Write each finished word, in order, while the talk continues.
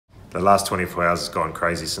The last 24 hours has gone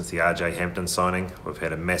crazy since the RJ Hampton signing. We've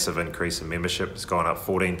had a massive increase in membership. It's gone up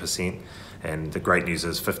 14%. And the great news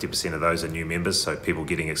is 50% of those are new members, so people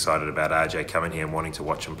getting excited about RJ coming here and wanting to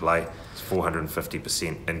watch him play. It's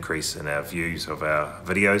 450% increase in our views of our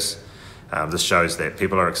videos. This shows that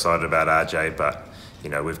people are excited about RJ, but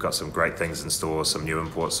we've got some great things in store, some new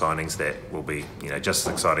import signings that will be just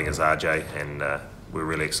as exciting as RJ, and we're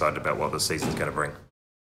really excited about what this season's going to bring.